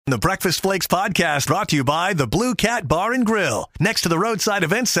The Breakfast Flakes podcast brought to you by the Blue Cat Bar and Grill, next to the Roadside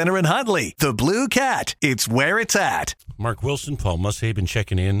Event Center in Huntley. The Blue Cat, it's where it's at. Mark Wilson, Paul Mussay, been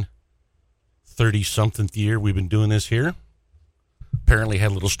checking in. 30-something year we've been doing this here. Apparently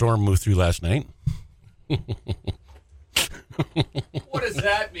had a little storm move through last night. What does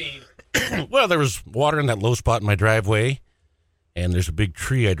that mean? Well, there was water in that low spot in my driveway, and there's a big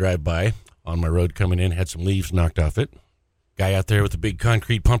tree I drive by on my road coming in, had some leaves knocked off it. Guy out there with a big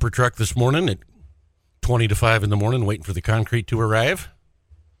concrete pumper truck this morning at 20 to 5 in the morning waiting for the concrete to arrive.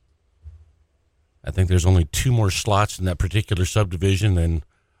 I think there's only 2 more slots in that particular subdivision, and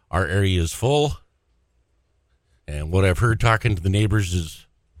our area is full. And what I've heard talking to the neighbors is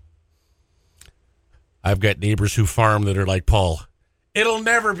I've got neighbors who farm that are like, Paul, it'll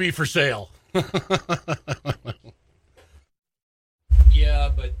never be for sale. Yeah,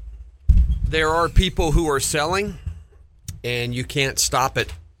 but there are people who are selling, and you can't stop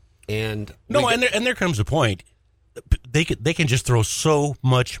it. And there comes a point. They can just throw so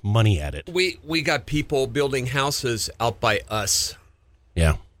much money at it. We got people building houses out by us.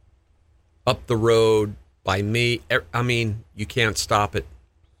 Yeah. Up the road by me. I mean, you can't stop it.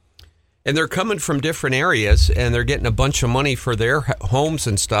 And they're coming from different areas, and they're getting a bunch of money for their homes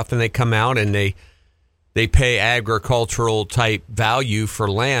and stuff, and they come out and they pay agricultural type value for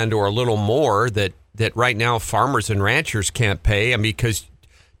land or a little more that right now farmers and ranchers can't pay. I mean, because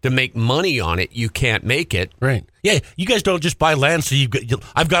to make money on it, you can't make it. Right. Yeah, you guys don't just buy land so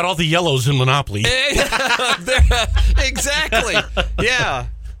I've got all the yellows in Monopoly. Exactly. Yeah.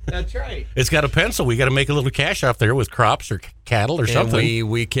 That's right. It's got a pencil. We got to make a little cash off there with crops or cattle or something.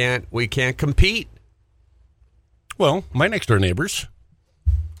 We can't compete. Well, my next door neighbors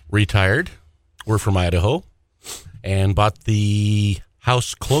retired. We're from Idaho and bought the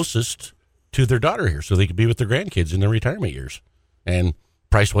house closest to their daughter here so they could be with their grandkids in their retirement years. And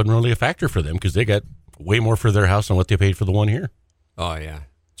price wasn't really a factor for them because they got way more for their house than what they paid for the one here. Oh yeah,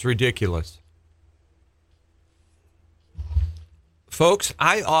 it's ridiculous. Folks,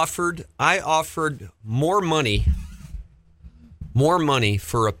 I offered more money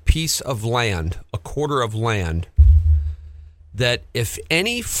for a piece of land, a quarter of land, that if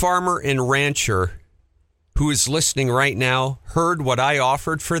any farmer and rancher who is listening right now heard what I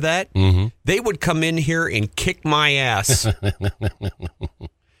offered for that, they would come in here and kick my ass.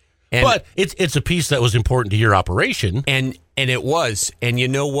 But it's a piece that was important to your operation. And it was. And you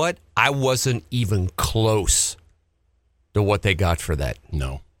know what? I wasn't even close to what they got for that.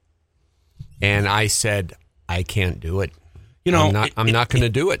 No. And I said, I can't do it. You know, I'm not going to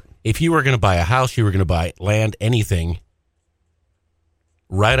do it. If you were going to buy a house, you were going to buy land, anything,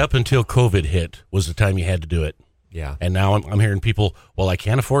 right up until COVID hit was the time you had to do it. Yeah. And now I'm hearing people, well, I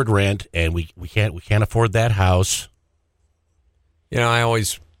can't afford rent, and we can't afford that house. You know, I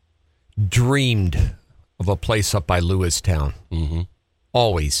always dreamed of a place up by Lewistown. Mm-hmm.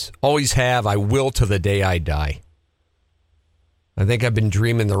 Always have. I will to the day I die. I think I've been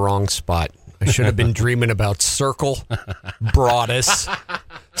dreaming the wrong spot. I should have been dreaming about Circle, Broadus,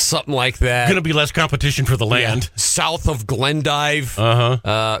 something like that. Going to be less competition for the land. Yeah. South of Glendive,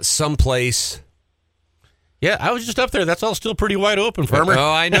 someplace. Yeah, I was just up there. That's all still pretty wide open, farmer.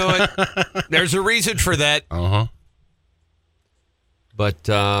 Oh, I know it. There's a reason for that. But,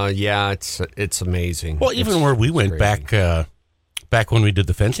 yeah, it's amazing. Well, even where we went back when we did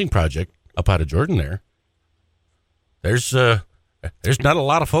the fencing project up out of Jordan there's not a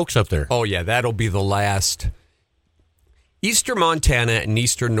lot of folks up there. Oh, yeah, that'll be the last. Eastern Montana and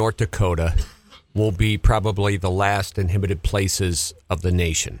eastern North Dakota will be probably the last inhabited places of the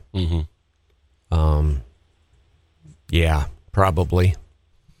nation. Yeah, probably.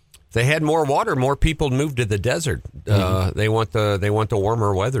 If they had more water, more people moved to the desert. They want the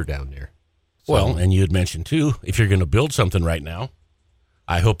warmer weather down there. So. Well, and you had mentioned too, if you're going to build something right now,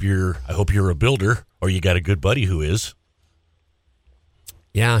 I hope you're a builder or you got a good buddy who is.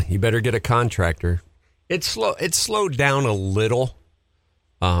 Yeah, you better get a contractor. It's slowed down a little.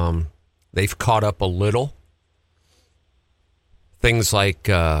 They've caught up a little. Things like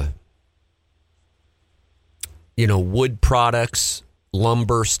wood products,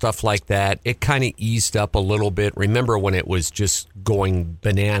 lumber, stuff like that. It kind of eased up a little bit. Remember when it was just going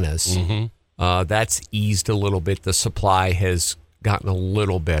bananas? That's eased a little bit. The supply has gotten a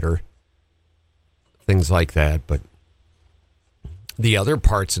little better. Things like that, but the other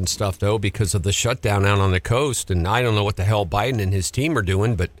parts and stuff, though, because of the shutdown out on the coast, and I don't know what the hell Biden and his team are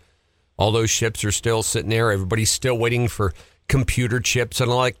doing, but all those ships are still sitting there. Everybody's still waiting for computer chips and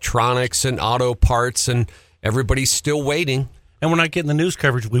electronics and auto parts, and everybody's still waiting. And we're not getting the news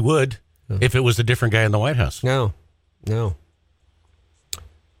coverage we would if it was a different guy in the White House. No.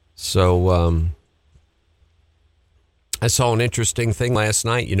 So I saw an interesting thing last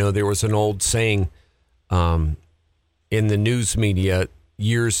night. You know, there was an old saying in the news media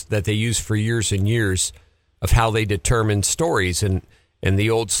that they used for years and years of how they determine stories. And the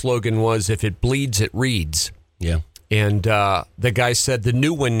old slogan was, if it bleeds, it reads. Yeah. And the guy said the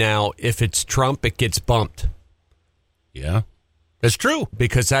new one now, if it's Trump, it gets bumped. Yeah. That's true.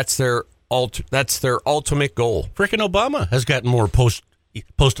 Because that's their ultimate goal. Frickin' Obama has gotten more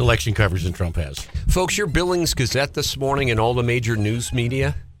post-election coverage than Trump has. Folks, your Billings Gazette this morning and all the major news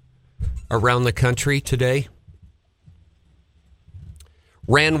media around the country today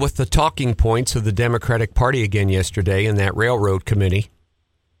ran with the talking points of the Democratic Party again yesterday in that railroad committee.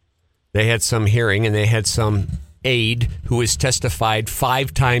 They had some hearing, and they had some aide who has testified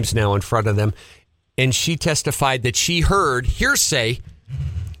 5 times now in front of them, and she testified that she heard hearsay.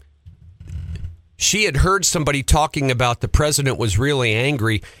 She had heard somebody talking about the president was really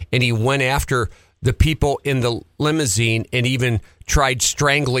angry, and he went after the people in the limousine and even tried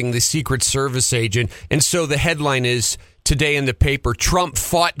strangling the Secret Service agent. And so the headline is today in the paper, Trump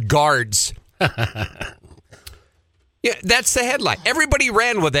fought guards. Yeah, that's the headline. Everybody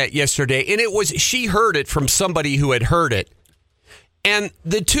ran with that yesterday, and it was, she heard it from somebody who had heard it. And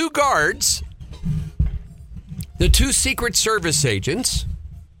the 2 guards, the 2 Secret Service agents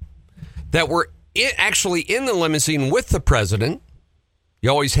that were actually in the limousine with the president,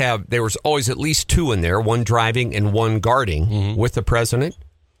 there was always at least 2 in there, one driving and one guarding with the president.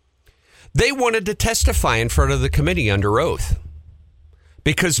 They wanted to testify in front of the committee under oath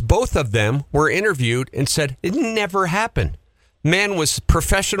because both of them were interviewed and said it never happened. Man was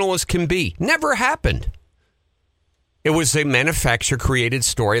professional as can be. Never happened. It was a manufacturer-created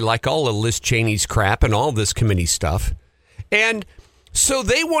story like all of Liz Cheney's crap and all this committee stuff. And so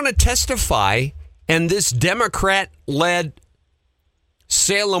they want to testify, and this Democrat-led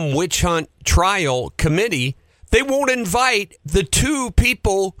Salem witch hunt trial committee, they won't invite the 2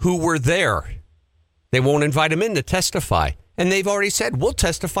 people who were there. They won't invite them in to testify. And they've already said, we'll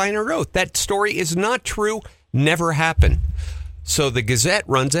testify under oath. That story is not true, never happened. So the Gazette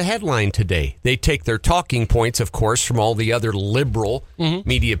runs a headline today. They take their talking points, of course, from all the other liberal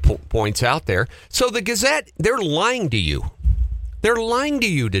media points out there. So the Gazette, they're lying to you. They're lying to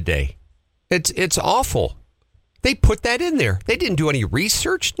you today. It's awful. They put that in there. They didn't do any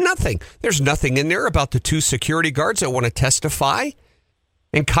research, nothing. There's nothing in there about the 2 security guards that want to testify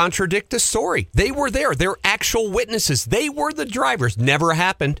and contradict the story. They were there. They're actual witnesses. They were the drivers. Never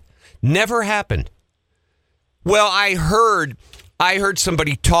happened. Never happened. Well, I heard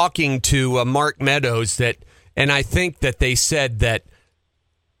somebody talking to Mark Meadows and I think that they said that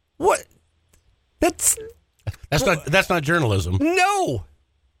that's not journalism. No.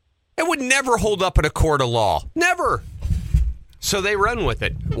 It would never hold up in a court of law. Never. So they run with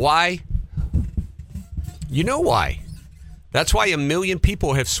it. Why? You know why. That's why 1 million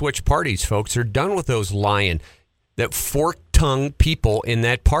people have switched parties, folks. They're done with those that fork-tongued people in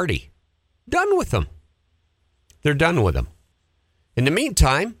that party. Done with them. They're done with them. In the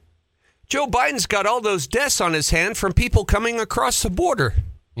meantime, Joe Biden's got all those deaths on his hand from people coming across the border.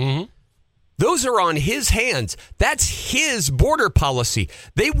 Mm-hmm. Those are on his hands. That's his border policy.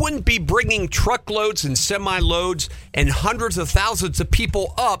 They wouldn't be bringing truckloads and semi-loads and hundreds of thousands of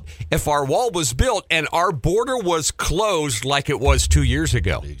people up if our wall was built and our border was closed like it was 2 years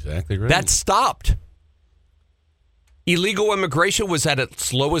ago. Exactly right. That stopped. Illegal immigration was at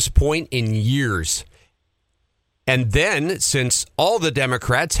its lowest point in years. And then, since all the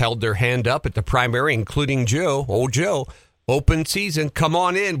Democrats held their hand up at the primary, including old Joe, open season, come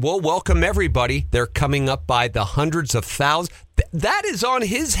on in. We'll welcome everybody. They're coming up by the hundreds of thousands. That is on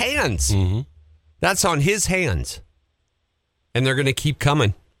his hands. Mm-hmm. That's on his hands. And they're going to keep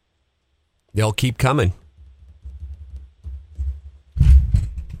coming. They'll keep coming.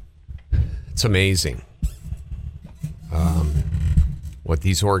 It's amazing what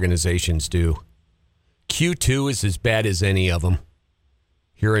these organizations do. Q2 is as bad as any of them.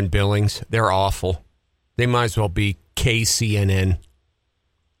 Here in Billings, they're awful. They might as well be KCNN.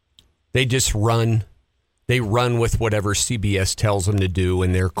 They just run. They run with whatever CBS tells them to do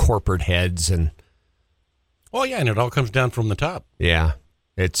and their corporate heads. And oh, yeah, and it all comes down from the top. Yeah,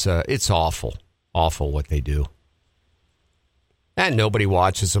 it's awful. Awful what they do. And nobody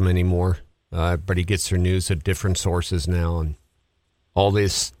watches them anymore. Everybody gets their news at different sources now. And all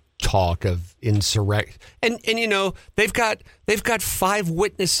this talk of insurrection. And you know, they've got 5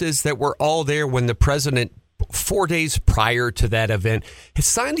 witnesses that were all there when the president, 4 days prior to that event, has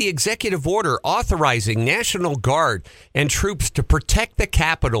signed the executive order authorizing National Guard and troops to protect the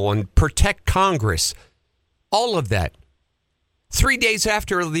Capitol and protect Congress. All of that. 3 days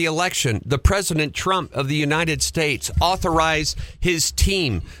after the election, the President Trump of the United States authorized his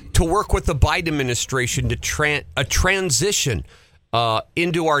team to work with the Biden administration to transition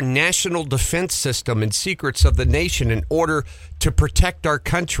into our national defense system and secrets of the nation in order to protect our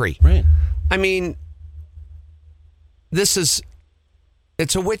country. Right. I mean, it's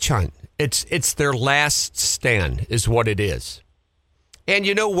a witch hunt. It's their last stand is what it is. And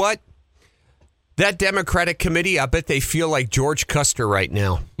you know what? That Democratic committee, I bet they feel like George Custer right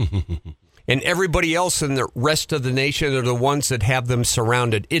now. And everybody else in the rest of the nation are the ones that have them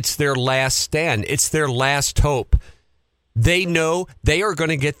surrounded. It's their last stand. It's their last hope. They know they are going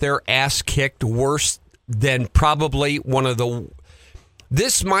to get their ass kicked worse than probably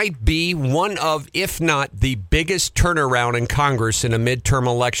this might be one of, if not the biggest turnaround in Congress in a midterm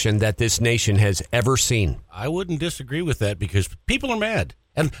election that this nation has ever seen. I wouldn't disagree with that because people are mad.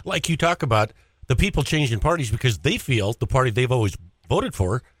 And like you talk about, the people changing parties because they feel the party they've always voted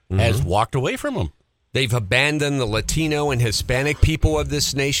for has walked away from them. They've abandoned the Latino and Hispanic people of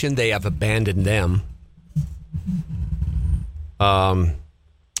this nation. They have abandoned them. And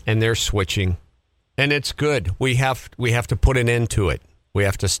they're switching. And it's good. We have to put an end to it. We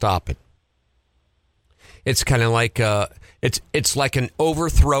have to stop it. It's kind of like it's like an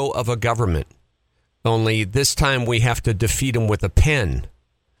overthrow of a government. Only this time we have to defeat them with a pen.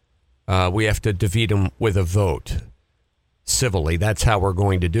 We have to defeat them with a vote. Civilly, that's how we're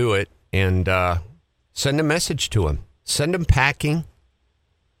going to do it. And send a message to them. Send them packing.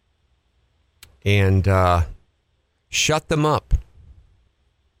 And shut them up.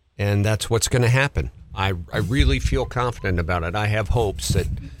 And that's what's going to happen. I really feel confident about it. I have hopes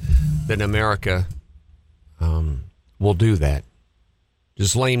that America will do that.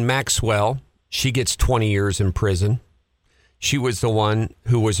 Ghislaine Maxwell, she gets 20 years in prison. She was the one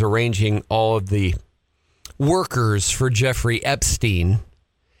who was arranging all of the workers for Jeffrey Epstein.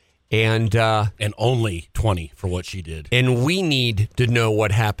 And only 20 for what she did. And we need to know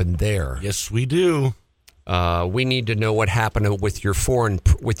what happened there. Yes, we do. We need to know what happened with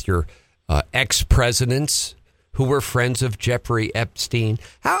your ex-presidents who were friends of Jeffrey Epstein.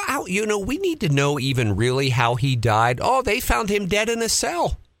 How we need to know even really how he died. Oh, they found him dead in a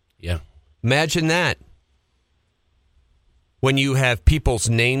cell. Yeah. Imagine that. When you have people's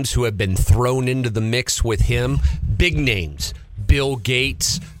names who have been thrown into the mix with him, big names, Bill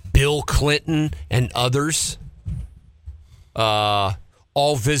Gates, Bill Clinton, and others, all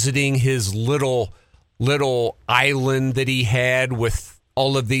visiting his little island that he had with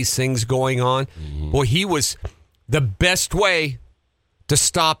all of these things going on. Mm-hmm. Well, the best way to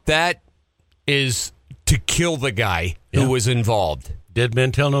stop that is to kill the guy who was involved. Dead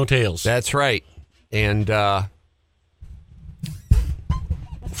men tell no tales. That's right. And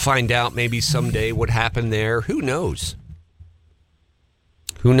find out maybe someday what happened there. Who knows?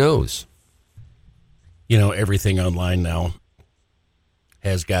 Who knows? Everything online now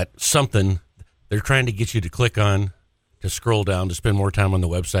has got something they're trying to get you to click on, to scroll down, to spend more time on the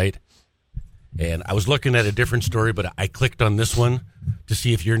website. And I was looking at a different story, but I clicked on this one to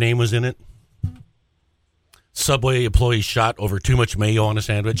see if your name was in it. Subway employee shot over too much mayo on a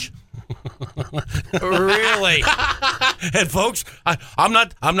sandwich. Really? And folks, I'm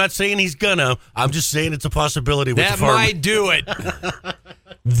not saying he's gonna. I'm just saying it's a possibility. With that might do it.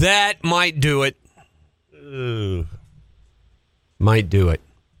 That might do it. Might do it.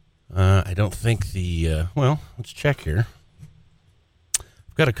 I don't think let's check here.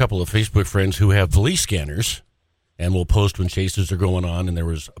 I've got a couple of Facebook friends who have police scanners and will post when chases are going on. And there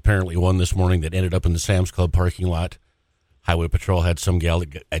was apparently one this morning that ended up in the Sam's Club parking lot. Highway Patrol had some gal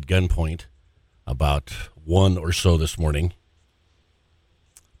at gunpoint about 1 or so this morning.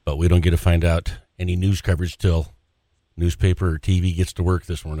 But we don't get to find out any news coverage till newspaper or TV gets to work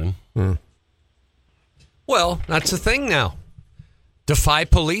this morning. Well, that's the thing now. Defy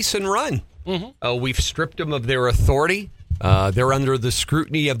police and run. Mm-hmm. We've stripped them of their authority. They're under the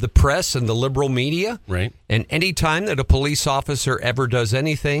scrutiny of the press and the liberal media. Right. And any time that a police officer ever does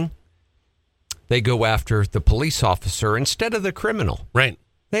anything, they go after the police officer instead of the criminal. Right.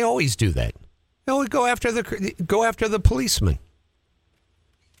 They always do that. They always go after the policeman.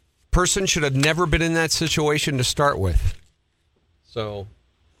 Person should have never been in that situation to start with. So.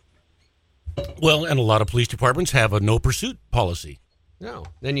 Well, and a lot of police departments have a no pursuit policy. No.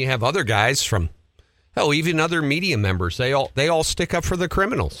 Then you have other guys from, even other media members. They all stick up for the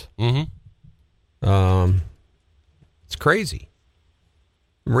criminals. Mm-hmm. It's crazy.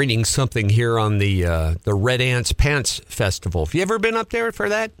 I'm reading something here on the Red Ants Pants Festival. Have you ever been up there for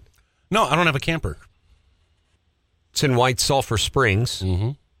that? No, I don't have a camper. It's in White Sulphur Springs.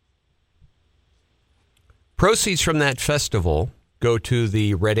 Mm-hmm. Proceeds from that festival go to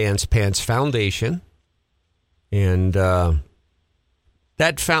the Red Ants Pants Foundation. And that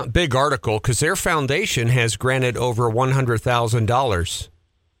big article, because their foundation has granted over $100,000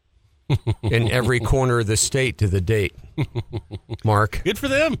 in every corner of the state to the date. Mark. Good for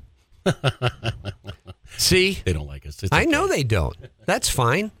them. See? They don't like us. I know they don't. That's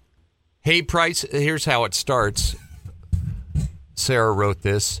fine. Hay price, here's how it starts. Sarah wrote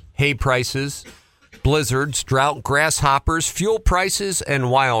this. Hay prices, blizzards, drought, grasshoppers, fuel prices, and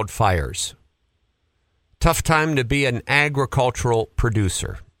wildfires. Tough time to be an agricultural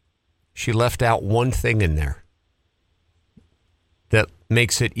producer. She left out one thing in there that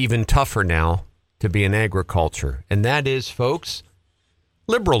makes it even tougher now to be in agriculture. And that is, folks,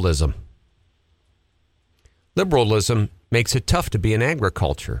 liberalism. Liberalism makes it tough to be in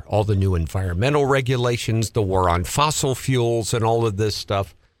agriculture. All the new environmental regulations, the war on fossil fuels, and all of this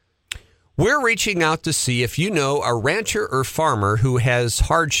stuff. We're reaching out to see if you know a rancher or farmer who has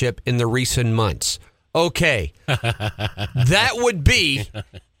hardship in the recent months. Okay, that would be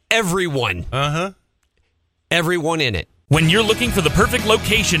everyone. Everyone in it. When you're looking for the perfect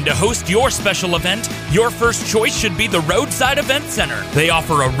location to host your special event, your first choice should be the Roadside Event Center. They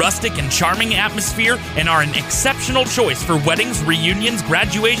offer a rustic and charming atmosphere and are an exceptional choice for weddings, reunions,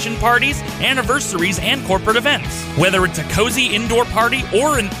 graduation parties, anniversaries, and corporate events. Whether it's a cozy indoor party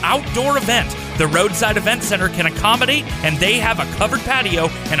or an outdoor event, the Roadside Event Center can accommodate, and they have a covered patio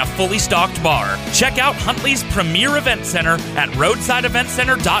and a fully stocked bar. Check out Huntley's premier event center at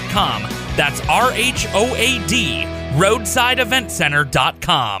roadsideeventcenter.com. That's RHOAD,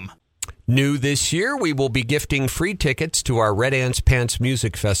 roadsideeventcenter.com. New this year, we will be gifting free tickets to our Red Ants Pants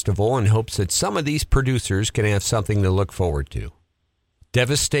Music Festival in hopes that some of these producers can have something to look forward to.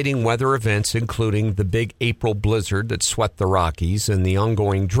 Devastating weather events, including the big April blizzard that swept the Rockies and the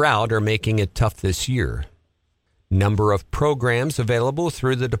ongoing drought, are making it tough this year. Number of programs available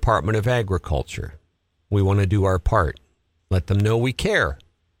through the Department of Agriculture. We want to do our part. Let them know we care.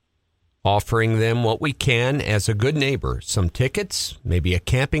 Offering them what we can as a good neighbor. Some tickets, maybe a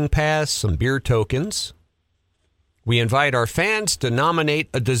camping pass, some beer tokens. We invite our fans to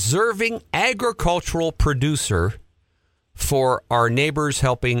nominate a deserving agricultural producer for our Neighbors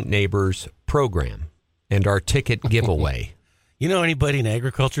Helping Neighbors program and our ticket giveaway. You know anybody in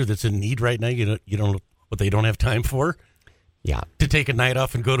agriculture that's in need right now? You don't what they don't have time for? Yeah. To take a night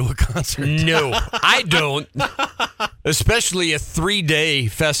off and go to a concert? No, I don't. Especially a 3-day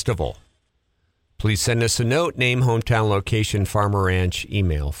festival. Please send us a note, name, hometown, location, farmer, ranch,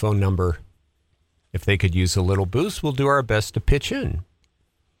 email, phone number. If they could use a little boost, we'll do our best to pitch in.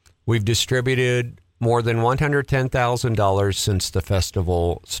 We've distributed more than $110,000 since the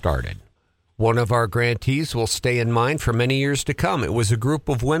festival started. One of our grantees will stay in mind for many years to come. It was a group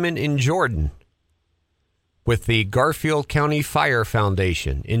of women in Jordan with the Garfield County Fire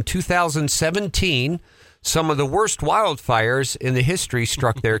Foundation. In 2017, some of the worst wildfires in the history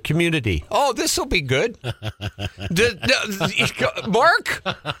struck their community. Oh, this will be good. Mark?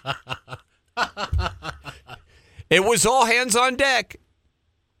 It was all hands on deck.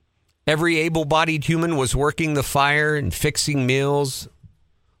 Every able-bodied human was working the fire and fixing meals,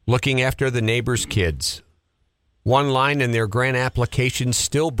 looking after the neighbors' kids. One line in their grant application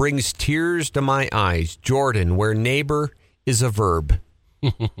still brings tears to my eyes. Jordan, where neighbor is a verb.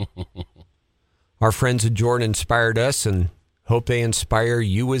 Our friends at Jordan inspired us and hope they inspire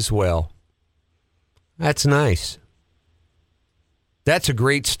you as well. That's nice. That's a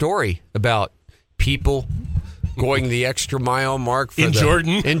great story about people going the extra mile, Mark, for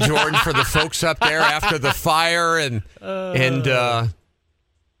Jordan for the folks up there after the fire, and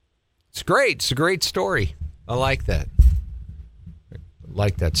it's great. It's a great story. I like that.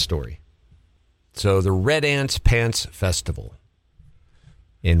 Story. So the Red Ants Pants Festival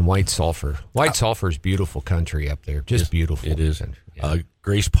in White Sulphur. White Sulphur is beautiful country up there. Just beautiful. It is. Yeah.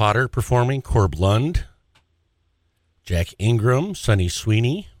 Grace Potter performing, Corb Lund, Jack Ingram, Sonny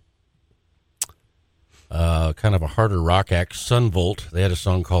Sweeney. Kind of a harder rock act, Sunvolt. They had a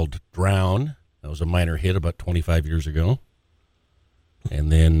song called Drown. That was a minor hit about 25 years ago. And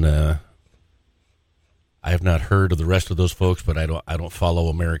then I have not heard of the rest of those folks, but I don't follow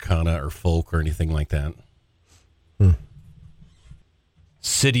Americana or folk or anything like that.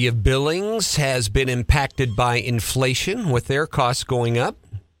 City of Billings has been impacted by inflation with their costs going up.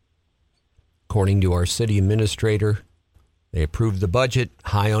 According to our city administrator, they approved the budget,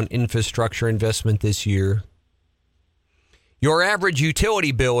 high on infrastructure investment this year. Your average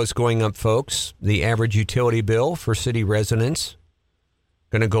utility bill is going up, folks. The average utility bill for city residents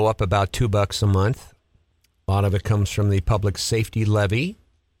going to go up about $2 a month. A lot of it comes from the public safety levy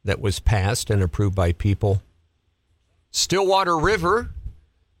that was passed and approved by people Stillwater River,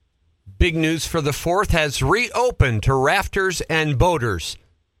 big news for the 4th, has reopened to rafters and boaters.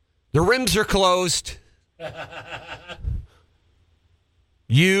 The rims are closed.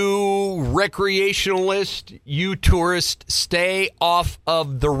 You recreationalist, you tourist, stay off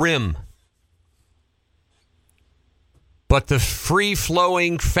of the rim. But the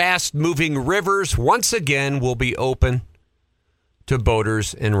free-flowing, fast-moving rivers once again will be open to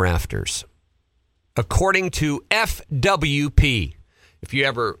boaters and rafters, according to FWP. If you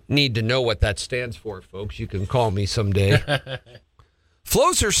ever need to know what that stands for, folks, you can call me someday.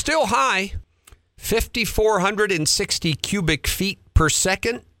 Flows are still high, 5,460 cubic feet per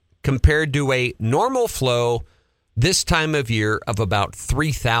second, compared to a normal flow this time of year of about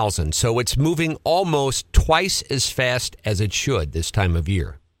 3,000. So it's moving almost twice as fast as it should this time of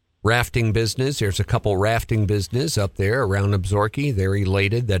year. Rafting business, there's a couple rafting business up there around Absaroka. They're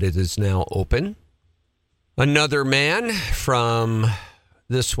elated that it is now open. Another man from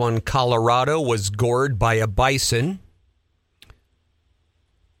this one, Colorado, was gored by a bison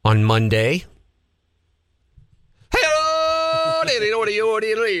on Monday.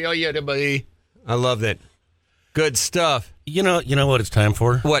 I love that. Good stuff. You know what it's time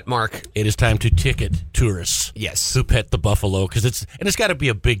for? What, Mark? It is time to ticket tourists. Yes. Who pet the buffalo, because it's got to be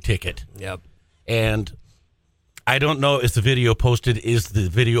a big ticket. Yep. And I don't know if the video posted is the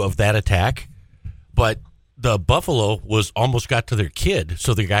video of that attack, but the buffalo almost got to their kid,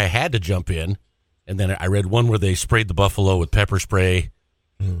 so the guy had to jump in. And then I read one where they sprayed the buffalo with pepper spray.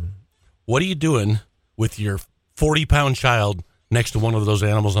 What are you doing with your 40-pound child next to one of those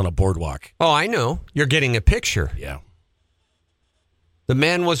animals on a boardwalk? Oh, I know. You're getting a picture. Yeah. The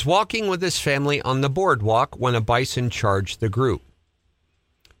man was walking with his family on the boardwalk when a bison charged the group.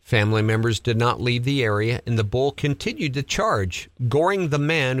 Family members did not leave the area, and the bull continued to charge, goring the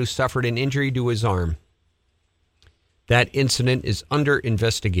man who suffered an injury to his arm. That incident is under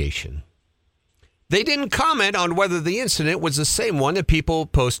investigation. They didn't comment on whether the incident was the same one that people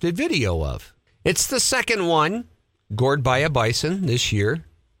posted video of. It's the second one gored by a bison this year.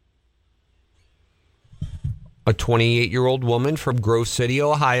 A 28-year-old woman from Grove City,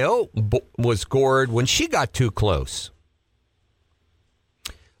 Ohio, was gored when she got too close.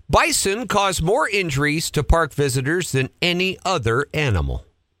 Bison cause more injuries to park visitors than any other animal.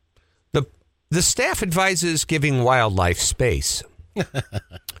 The staff advises giving wildlife space.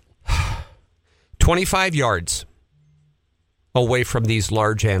 25 yards away from these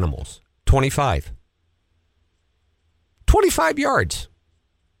large animals. 25 yards.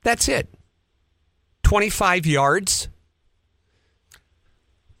 That's it. 25 yards.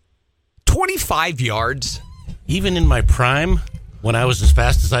 25 yards. Even in my prime, when I was as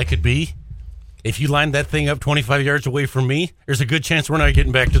fast as I could be, if you lined that thing up 25 yards away from me, there's a good chance we're not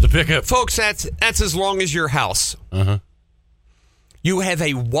getting back to the pickup. Folks, that's as long as your house. Uh-huh. You have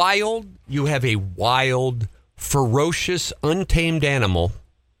a wild, ferocious, untamed animal.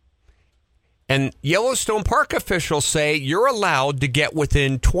 And Yellowstone Park officials say you're allowed to get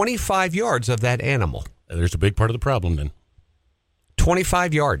within 25 yards of that animal. There's a big part of the problem then.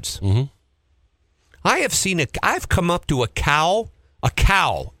 25 yards. Mm-hmm. I've come up to a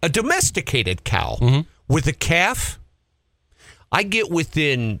domesticated cow, with a calf. I get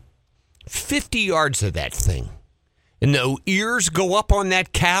within 50 yards of that thing. And the ears go up on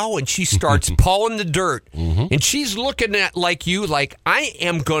that cow, and she starts pawing the dirt. And she's looking at you like, I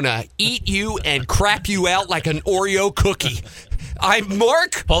am going to eat you and crap you out like an Oreo cookie.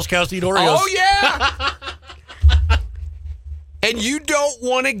 Mark? Pulse cows eat Oreos. Oh, yeah. And you don't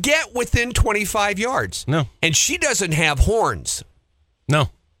want to get within 25 yards. No. And she doesn't have horns. No.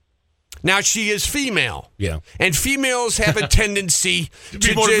 Now, she is female. Yeah. And females have a tendency to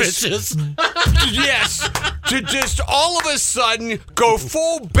be more just, vicious. Yes. To just all of a sudden go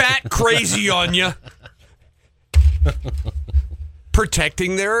full bat crazy on you.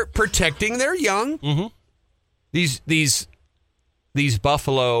 Protecting their young. Mm-hmm. These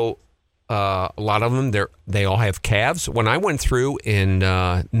buffalo, a lot of them, they all have calves. When I went through in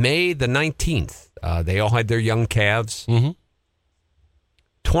May the 19th, they all had their young calves. Mm-hmm.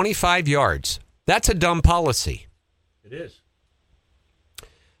 25 yards. That's a dumb policy. It is.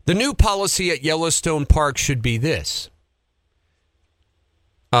 The new policy at Yellowstone Park should be this.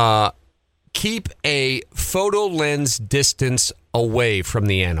 Keep a photo lens distance away from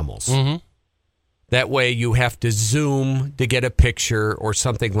the animals. Mm-hmm. That way you have to zoom to get a picture or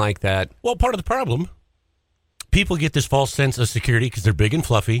something like that. Well, part of the problem, people get this false sense of security because they're big and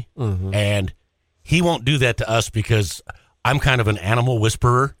fluffy, and he won't do that to us because I'm kind of an animal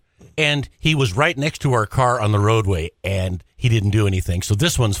whisperer, and he was right next to our car on the roadway, and he didn't do anything. So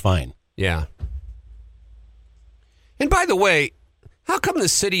this one's fine. Yeah. And by the way, how come the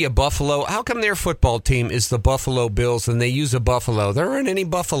city of Buffalo, how come their football team is the Buffalo Bills and they use a buffalo? There aren't any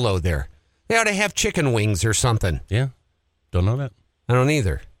buffalo there. They ought to have chicken wings or something. Yeah. Don't know that. I don't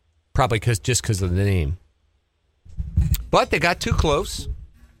either. Probably just because of the name. But they got too close.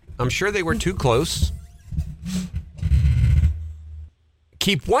 I'm sure they were too close.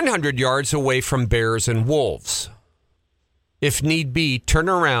 Keep 100 yards away from bears and wolves. If need be, turn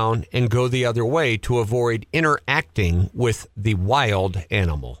around and go the other way to avoid interacting with the wild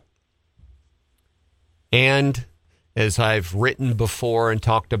animal. And as I've written before and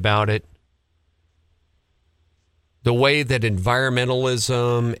talked about it, the way that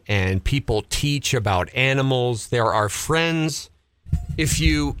environmentalism and people teach about animals, they're our friends. If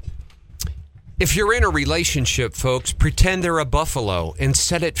you're in a relationship, folks, pretend they're a buffalo and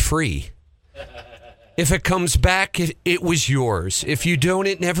set it free. If it comes back, it was yours. If you don't,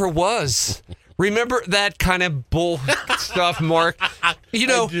 it never was. Remember that kind of bull stuff, Mark? You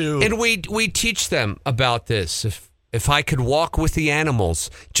know, and we teach them about this. If I could walk with the animals,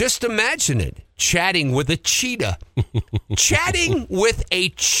 just imagine it. Chatting with a cheetah. Chatting with a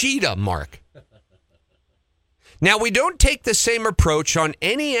cheetah, Mark. Now, we don't take the same approach on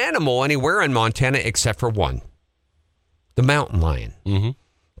any animal anywhere in Montana except for one. The mountain lion.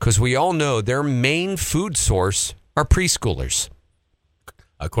 Because we all know their main food source are preschoolers.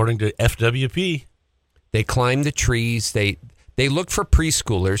 According to FWP. They climb the trees. They look for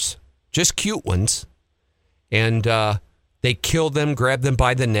preschoolers, just cute ones, and they kill them, grab them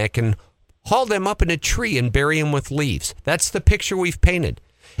by the neck, and haul them up in a tree and bury them with leaves. That's the picture we've painted.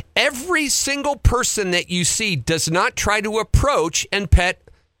 Every single person that you see does not try to approach and pet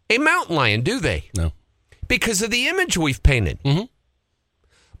a mountain lion, do they? No. Because of the image we've painted.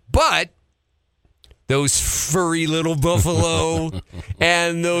 But those furry little buffalo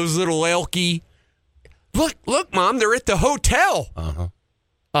and those little elky, look, Mom, they're at the hotel.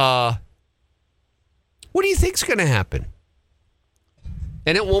 What do you think's going to happen?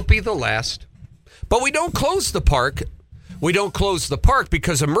 And it won't be the last. But we don't close the park. We don't close the park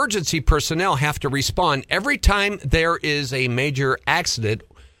because emergency personnel have to respond every time there is a major accident.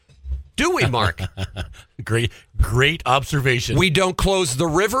 Do we, Mark? Great observation. We don't close the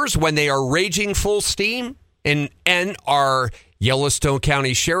rivers when they are raging full steam, and our Yellowstone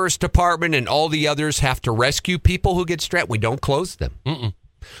County Sheriff's Department and all the others have to rescue people who get strapped. We don't close them.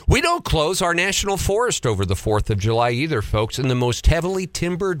 We don't close our national forest over the 4th of July either, folks, in the most heavily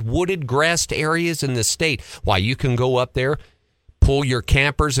timbered, wooded, grassed areas in the state. Why, you can go up there, pull your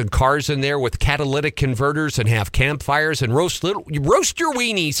campers and cars in there with catalytic converters and have campfires and roast your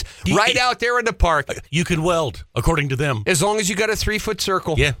weenies right out there in the park. You can weld, according to them. As long as you got a 3-foot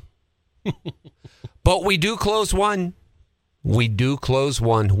circle. Yeah. But we do close one. We do close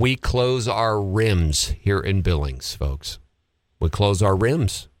one. We close our rims here in Billings, folks. We close our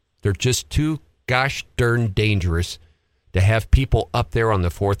rims. They're just too gosh darn dangerous to have people up there on the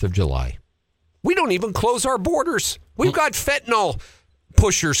 4th of July. We don't even close our borders. We've got fentanyl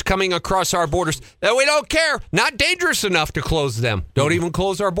pushers coming across our borders. And we don't care. Not dangerous enough to close them. Don't even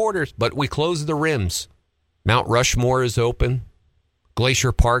close our borders. But we close the rims. Mount Rushmore is open.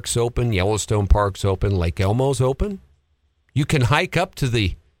 Glacier Park's open. Yellowstone Park's open. Lake Elmo's open. You can hike up to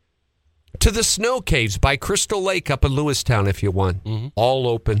the snow caves by Crystal Lake up in Lewistown if you want. All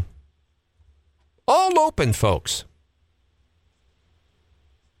open. All open, folks.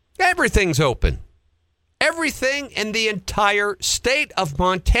 Everything's open. Everything in the entire state of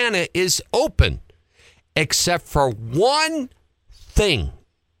Montana is open, except for one thing.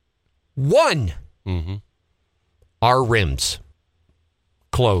 One. Our rims.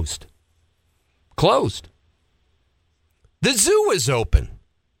 Closed. Closed. The zoo is open.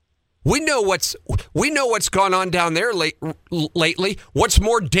 We know what's gone on down there lately. What's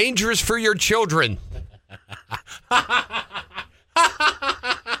more dangerous for your children?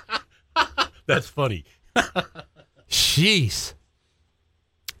 That's funny. Jeez.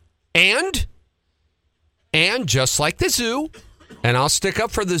 And just like the zoo, and I'll stick up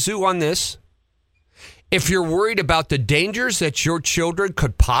for the zoo on this, if you're worried about the dangers that your children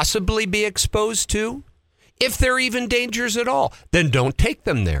could possibly be exposed to, if they're even dangers at all, then don't take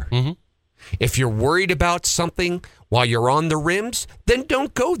them there. If you're worried about something while you're on the rims, then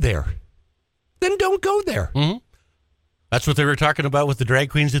don't go there. Then don't go there. That's what they were talking about with the drag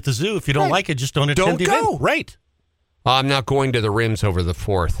queens at the zoo. If you don't like it, just don't attend the event. Right. I'm not going to the rims over the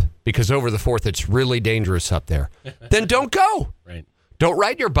 4th because over the 4th it's really dangerous up there. Then don't go. Right. Don't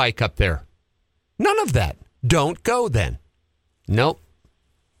ride your bike up there. None of that. Don't go then. Nope.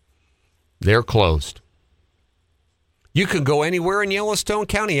 They're closed. You can go anywhere in Yellowstone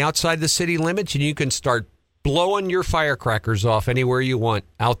County outside the city limits and you can start blowing your firecrackers off anywhere you want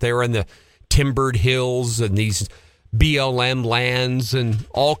out there in the timbered hills and these BLM lands and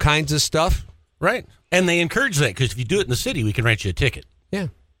all kinds of stuff. Right. And they encourage that because if you do it in the city, we can write you a ticket. Yeah.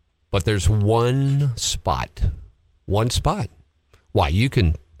 But there's one spot. One spot. Why, you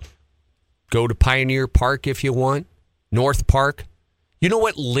can go to Pioneer Park if you want. North Park. You know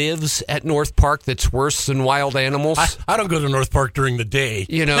what lives at North Park that's worse than wild animals? I don't go to North Park during the day.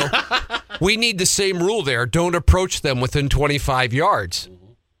 You know, we need the same rule there. Don't approach them within 25 yards.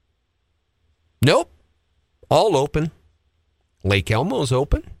 Nope. All open. Lake Elmo's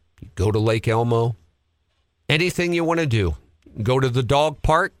open. You go to Lake Elmo. Anything you want to do. Go to the dog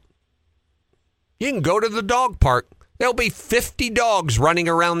park. You can go to the dog park. There'll be 50 dogs running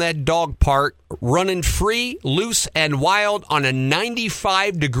around that dog park, running free, loose, and wild on a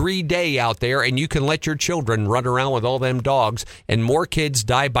 95-degree day out there, and you can let your children run around with all them dogs, and more kids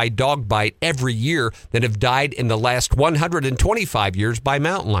die by dog bite every year than have died in the last 125 years by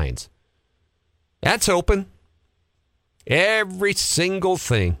mountain lions. That's open. Every single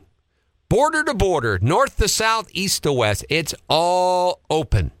thing. Border to border, north to south, east to west, it's all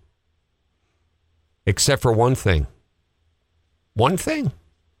open. Except for one thing. One thing.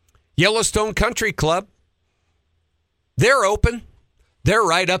 Yellowstone Country Club. They're open. They're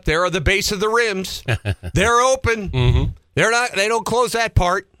right up there at the base of the rims. They're open. Mm-hmm. They don't close that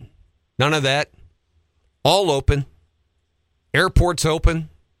part. None of that. All open. Airport's open.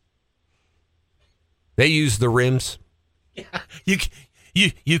 They use the rims. Yeah.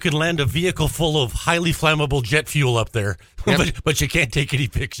 You can land a vehicle full of highly flammable jet fuel up there, yep. but you can't take any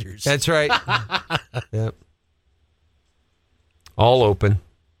pictures. That's right. Yep. All open.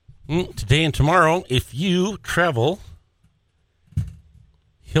 Today and tomorrow, if you travel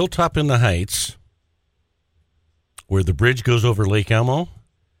Hilltop in the Heights, where the bridge goes over Lake Elmo,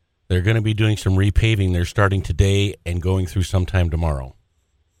 they're going to be doing some repaving. They're starting today and going through sometime tomorrow.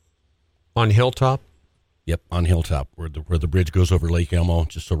 On Hilltop? Yep, on Hilltop, where the bridge goes over Lake Elmo,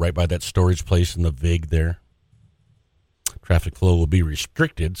 just so right by that storage place in the VIG there. Traffic flow will be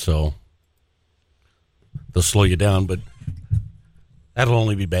restricted, so they'll slow you down, but that'll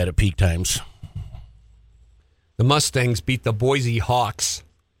only be bad at peak times. The Mustangs beat the Boise Hawks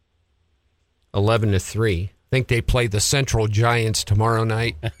 11-3. I think they play the Central Giants tomorrow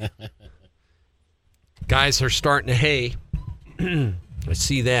night. Guys are starting to hay. I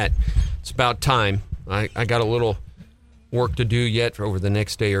see that. It's about time. I got a little work to do yet over the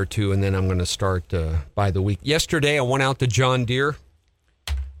next day or two, and then I'm going to start by the week. Yesterday, I went out to John Deere.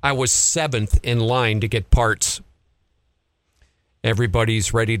 I was 7th in line to get parts.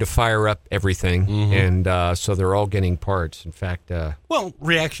 Everybody's ready to fire up everything, and so they're all getting parts. In fact, well,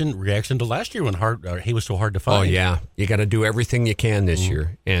 reaction to last year when hay was so hard to find. Oh yeah, you got to do everything you can this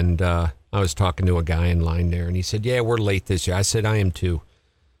year. And I was talking to a guy in line there, and he said, "Yeah, we're late this year." I said, "I am too.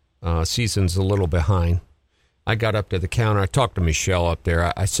 Season's a little behind." I got up to the counter. I talked to Michelle up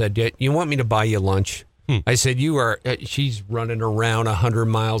there. I said, "Yeah, you want me to buy you lunch?" I said, "You are." She's running around 100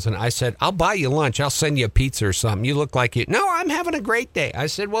 miles, and I said, "I'll buy you lunch. I'll send you a pizza or something. You look like you." "No, I'm having a great day." I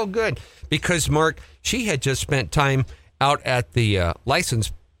said, "Well, good," because Mark, she had just spent time out at the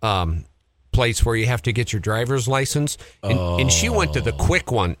license place where you have to get your driver's license, and she went to the quick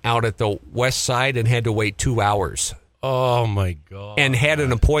one out at the west side and had to wait 2 hours. Oh my God! And had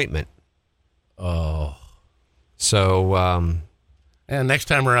an appointment. Oh, so. And next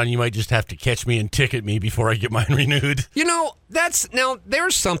time around, you might just have to catch me and ticket me before I get mine renewed. You know,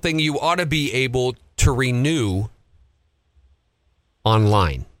 there's something you ought to be able to renew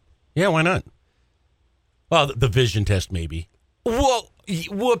online. Yeah, why not? Well, the vision test, maybe. Well,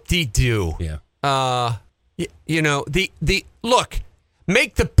 whoop-de-doo. Yeah. You know, look,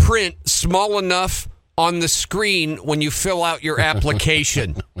 make the print small enough on the screen when you fill out your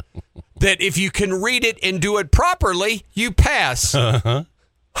application that if you can read it and do it properly, you pass. Uh-huh.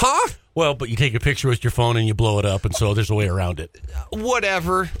 Huh? Well, but you take a picture with your phone and you blow it up, and so there's a way around it.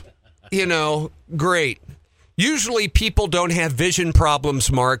 Whatever. You know, great. Usually people don't have vision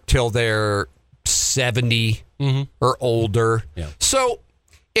problems, Mark, till they're 70 or older. Yeah. So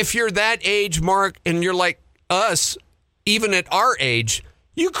if you're that age, Mark, and you're like us, even at our age,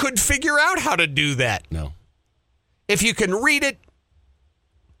 you could figure out how to do that. No. If you can read it,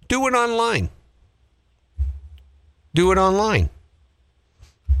 do it online. Do it online.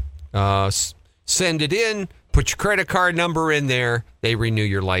 Send it in, put your credit card number in there, they renew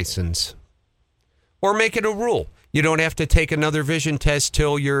your license. Or make it a rule. You don't have to take another vision test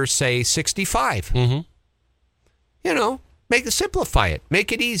till you're, say, 65. Mm-hmm. You know, simplify it.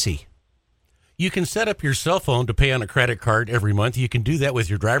 Make it easy. You can set up your cell phone to pay on a credit card every month. You can do that with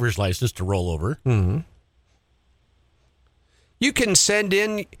your driver's license to roll over. Mm-hmm. You can send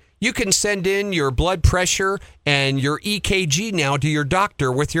in your blood pressure and your EKG now to your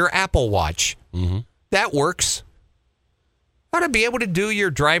doctor with your Apple Watch. Mm-hmm. That works. How to be able to do your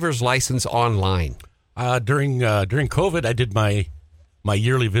driver's license online? During COVID, I did my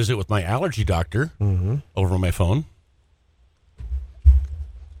yearly visit with my allergy doctor over my phone.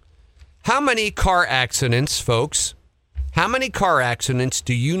 How many car accidents, folks? How many car accidents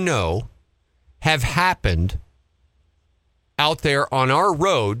do you know have happened out there on our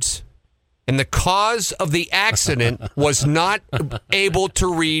roads, and the cause of the accident was not able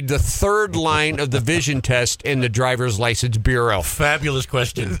to read the third line of the vision test in the driver's license bureau? Fabulous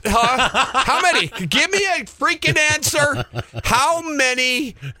question. How many? Give me a freaking answer. How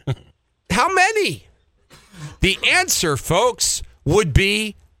many? How many? The answer, folks, would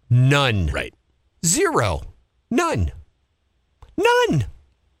be none. Right. 0. None. None.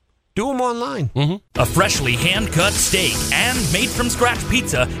 Do them online. A freshly hand-cut steak and made-from-scratch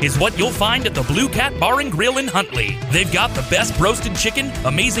pizza is what you'll find at the Blue Cat Bar and Grill in Huntley. They've got the best roasted chicken,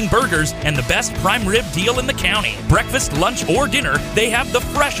 amazing burgers, and the best prime rib deal in the county. Breakfast, lunch, or dinner, they have the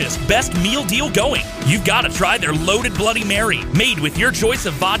freshest, best meal deal going. You've got to try their loaded Bloody Mary, made with your choice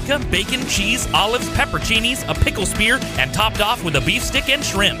of vodka, bacon, cheese, olives, pepperoncinis, a pickle spear, and topped off with a beef stick and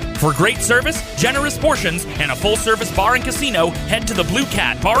shrimp. For great service, generous portions, and a full-service bar and casino, head to the Blue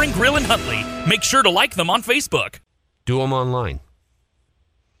Cat Bar and Grill in Huntley. Make sure to like them on Facebook. Do them online.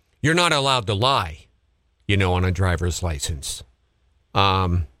 You're not allowed to lie, on a driver's license.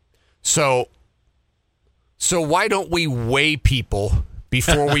 So why don't we weigh people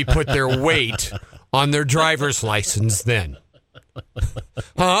before we put their weight on their driver's license then?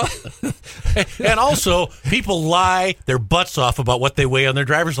 Huh? And also, people lie their butts off about what they weigh on their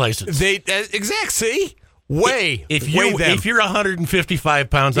driver's license. See? Weigh. If them. you're 155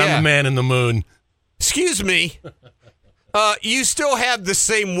 pounds, I'm a man in the moon. Excuse me. You still have the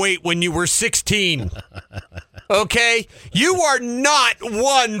same weight when you were 16. Okay? You are not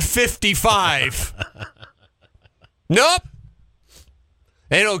 155. Nope.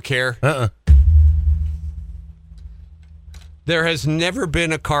 They don't care. There has never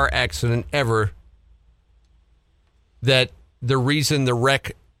been a car accident ever that the reason the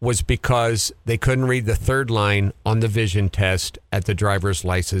wreck was because they couldn't read the third line on the vision test at the driver's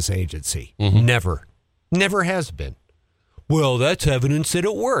license agency. Never. Never has been. Well, that's evidence that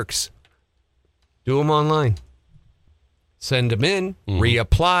it works. Do them online. Send them in.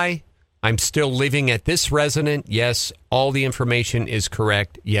 Reapply. I'm still living at this resident. Yes. All the information is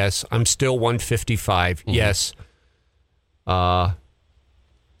correct. Yes. I'm still 155. Yes.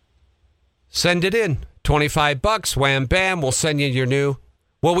 Send it in. $25. Wham, bam. We'll send you your new...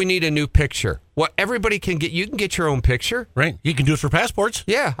 Well, we need a new picture. Well, everybody can get... You can get your own picture. Right. You can do it for passports.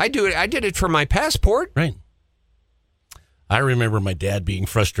 Yeah, I do it. I did it for my passport. Right. I remember my dad being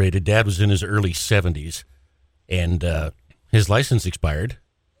frustrated. Dad was in his early 70s, and his license expired.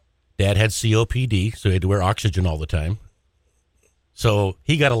 Dad had COPD, so he had to wear oxygen all the time. So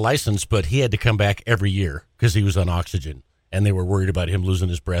he got a license, but he had to come back every year because he was on oxygen, and they were worried about him losing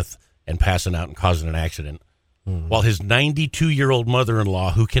his breath and passing out and causing an accident. While his 92-year-old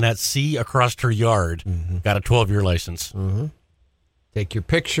mother-in-law, who cannot see across her yard, got a 12-year license. Take your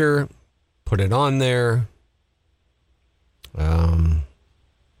picture, put it on there.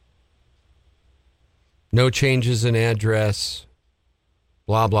 No changes in address.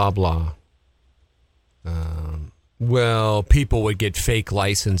 Blah, blah, blah. Well, people would get fake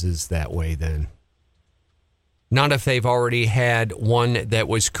licenses that way then. Not if they've already had one that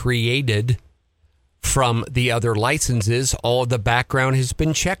was created from the other licenses. All of the background has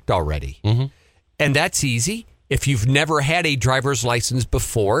been checked already. And that's easy. If you've never had a driver's license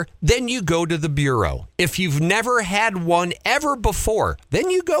before, then you go to the bureau. If you've never had one ever before,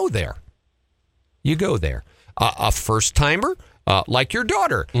 then you go there. You go there. A first-timer, like your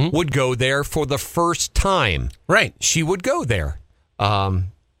daughter, would go there for the first time. Right. She would go there. No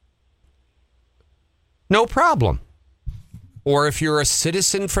problem. Or if you're a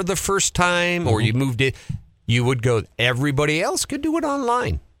citizen for the first time, or you moved in, you would go. Everybody else could do it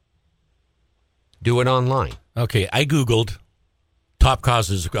online. Do it online. Okay, I Googled top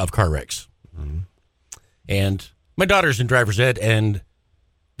causes of car wrecks. And my daughter's in driver's ed, and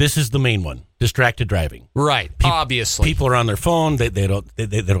this is the main one: distracted driving. Right, obviously. People are on their phone. They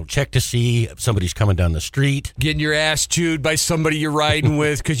don't check to see if somebody's coming down the street. Getting your ass chewed by somebody you're riding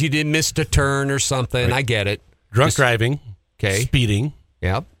with because you didn't miss a turn or something. Right. I get it. Drunk driving. Okay. Speeding.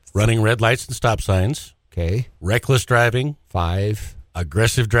 Yep. Running red lights and stop signs. Okay. Reckless driving. 5.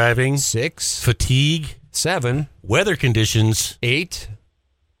 Aggressive driving. 6. Fatigue. 7. Weather conditions. 8.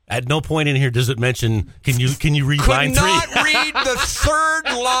 At no point in here does it mention, can you read line 3? Could not read the third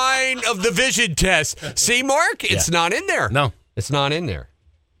line of the vision test. See, Mark? It's not in there. No. It's not in there.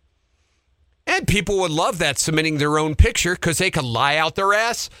 And people would love that, submitting their own picture, because they could lie out their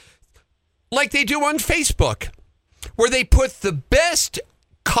ass like they do on Facebook, where they put the best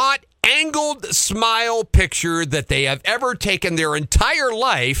caught angled smile picture that they have ever taken their entire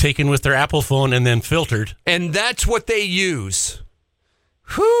life. Taken with their Apple phone and then filtered. And that's what they use.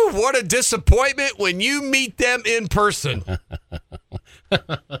 Whew, what a disappointment when you meet them in person.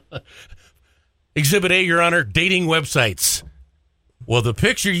 Exhibit A, Your Honor, dating websites. Well, the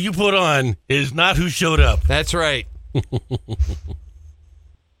picture you put on is not who showed up. That's right.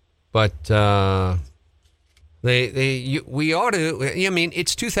 But we ought to, I mean,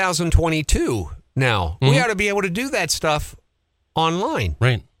 it's 2022 now. We ought to be able to do that stuff online.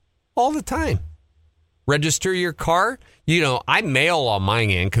 Right. All the time. Register your car. You know, I mail on mine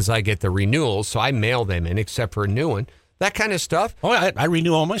in because I get the renewals, so I mail them in except for a new one. That kind of stuff. Oh, I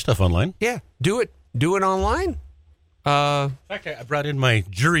renew all my stuff online. Yeah, do it online. In fact, I brought in my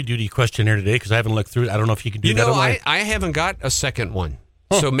jury duty questionnaire today because I haven't looked through it. I don't know if you can do that online. I haven't got a second one,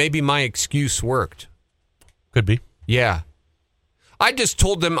 so maybe my excuse worked. Could be. Yeah. I just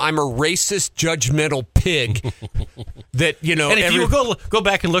told them I'm a racist, judgmental pig. That, you know, and if you go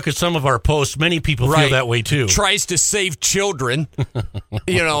back and look at some of our posts, many people feel that way too. Tries to save children,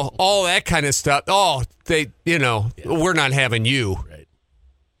 you know, all that kind of stuff. Oh, we're not having you.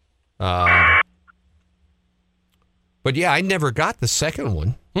 Right. But yeah, I never got the second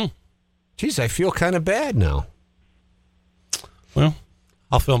one. Geez, I feel kind of bad now. Well,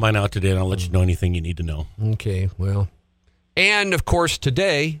 I'll fill mine out today and I'll let you know anything you need to know. Okay, well. And, of course,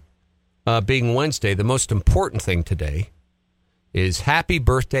 today, being Wednesday, the most important thing today is happy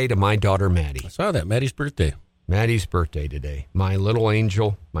birthday to my daughter, Maddie. I saw that. Maddie's birthday. Maddie's birthday today. My little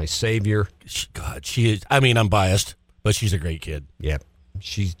angel, my savior. God, she is. I mean, I'm biased, but she's a great kid. Yep.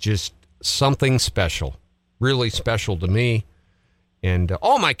 She's just something special. Really special to me. And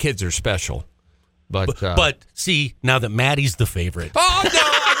all my kids are special. But see, now that Maddie's the favorite. Oh, no,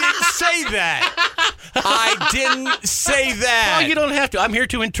 I didn't say that. I didn't say that. Well, you don't have to. I'm here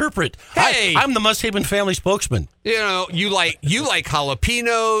to interpret. Hey, I'm the Musthaven family spokesman. You know, you like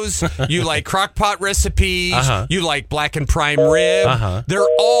jalapenos. You like crockpot recipes. You like black and prime rib. They're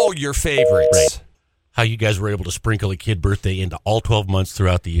all your favorites. Right. How you guys were able to sprinkle a kid birthday into all 12 months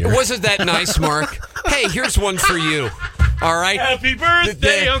throughout the year. Wasn't that nice, Mark? Hey, here's one for you. All right. Happy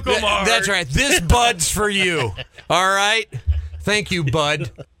birthday, Uncle Mark. That's right. This Bud's for you. All right. Thank you,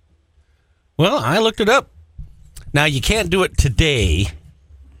 Bud. Well, I looked it up. Now, you can't do it today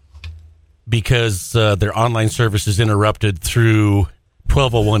because their online service is interrupted through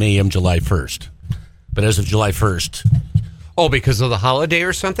 12:01 a.m. July 1st. But as of July 1st... Oh, because of the holiday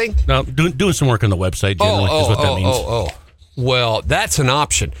or something? No, doing some work on the website generally is what that means. Well, that's an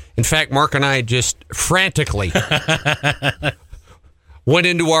option. In fact, Mark and I just frantically went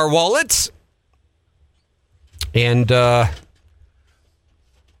into our wallets and... Well,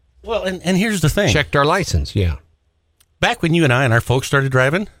 and here's the thing. Checked our license, yeah. Back when you and I and our folks started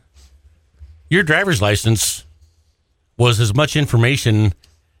driving, your driver's license was as much information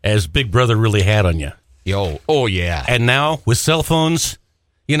as Big Brother really had on you. Oh, yeah. And now, with cell phones,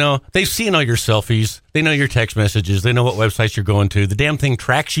 you know, they've seen all your selfies. They know your text messages. They know what websites you're going to. The damn thing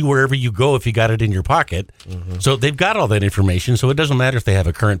tracks you wherever you go if you got it in your pocket. So they've got all that information, so it doesn't matter if they have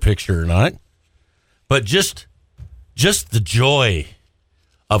a current picture or not. But just the joy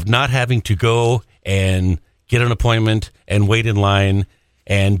of not having to go and get an appointment and wait in line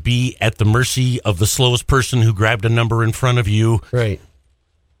and be at the mercy of the slowest person who grabbed a number in front of you. Right.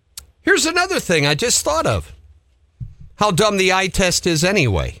 Here's another thing I just thought of. How dumb the eye test is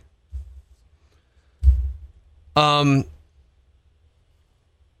anyway. They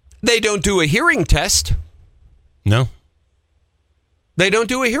don't do a hearing test. No. They don't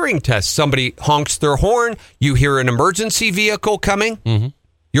do a hearing test. Somebody honks their horn. You hear an emergency vehicle coming. Mm-hmm.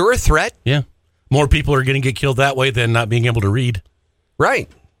 You're a threat. Yeah. More people are going to get killed that way than not being able to read. Right.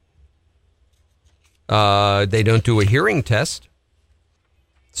 They don't do a hearing test.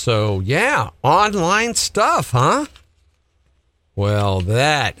 So, yeah, online stuff, huh? Well,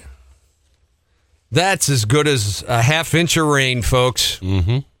 that's as good as a half inch of rain, folks.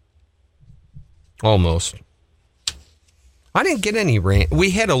 Mm-hmm. Almost. I didn't get any rain.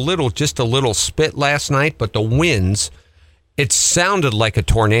 We had just a little spit last night, but the winds, it sounded like a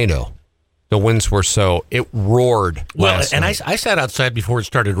tornado. The winds were it roared last night. I sat outside before it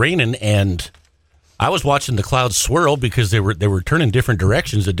started raining, and I was watching the clouds swirl because they were turning different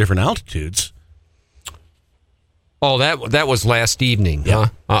directions at different altitudes. Oh, that was last evening, Yeah.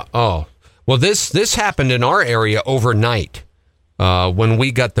 huh? Well, this happened in our area overnight when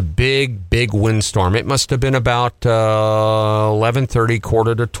we got the big windstorm. It must have been about 11:30,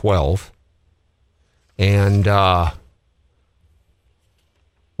 quarter to 12. And when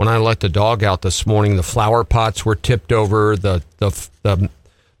I let the dog out this morning, the flower pots were tipped over. The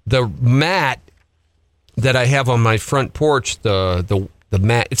mat that I have on my front porch, the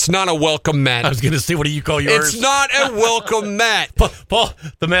mat, it's not a welcome mat. I was going to say, what do you call yours? It's not a welcome mat. Paul,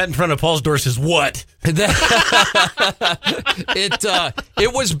 the mat in front of Paul's door says what?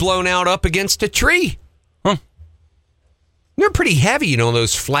 It was blown out up against a tree. Huh. They're pretty heavy,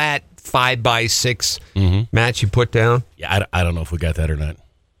 those flat 5x6 mats you put down. Yeah, I don't know if we got that or not.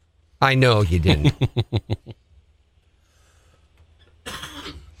 I know you didn't.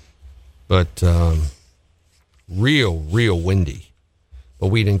 But real windy. But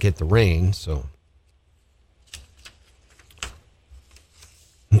we didn't get the rain, so.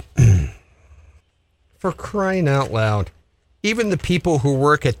 For crying out loud. Even the people who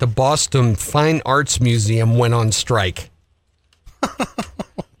work at the Boston Fine Arts Museum went on strike.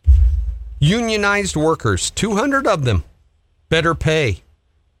 Unionized workers, 200 of them. Better pay.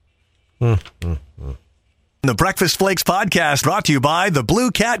 The Breakfast Flakes podcast brought to you by the Blue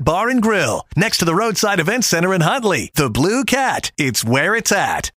Cat Bar and Grill, next to the Roadside Event Center in Huntley. The Blue Cat, it's where it's at.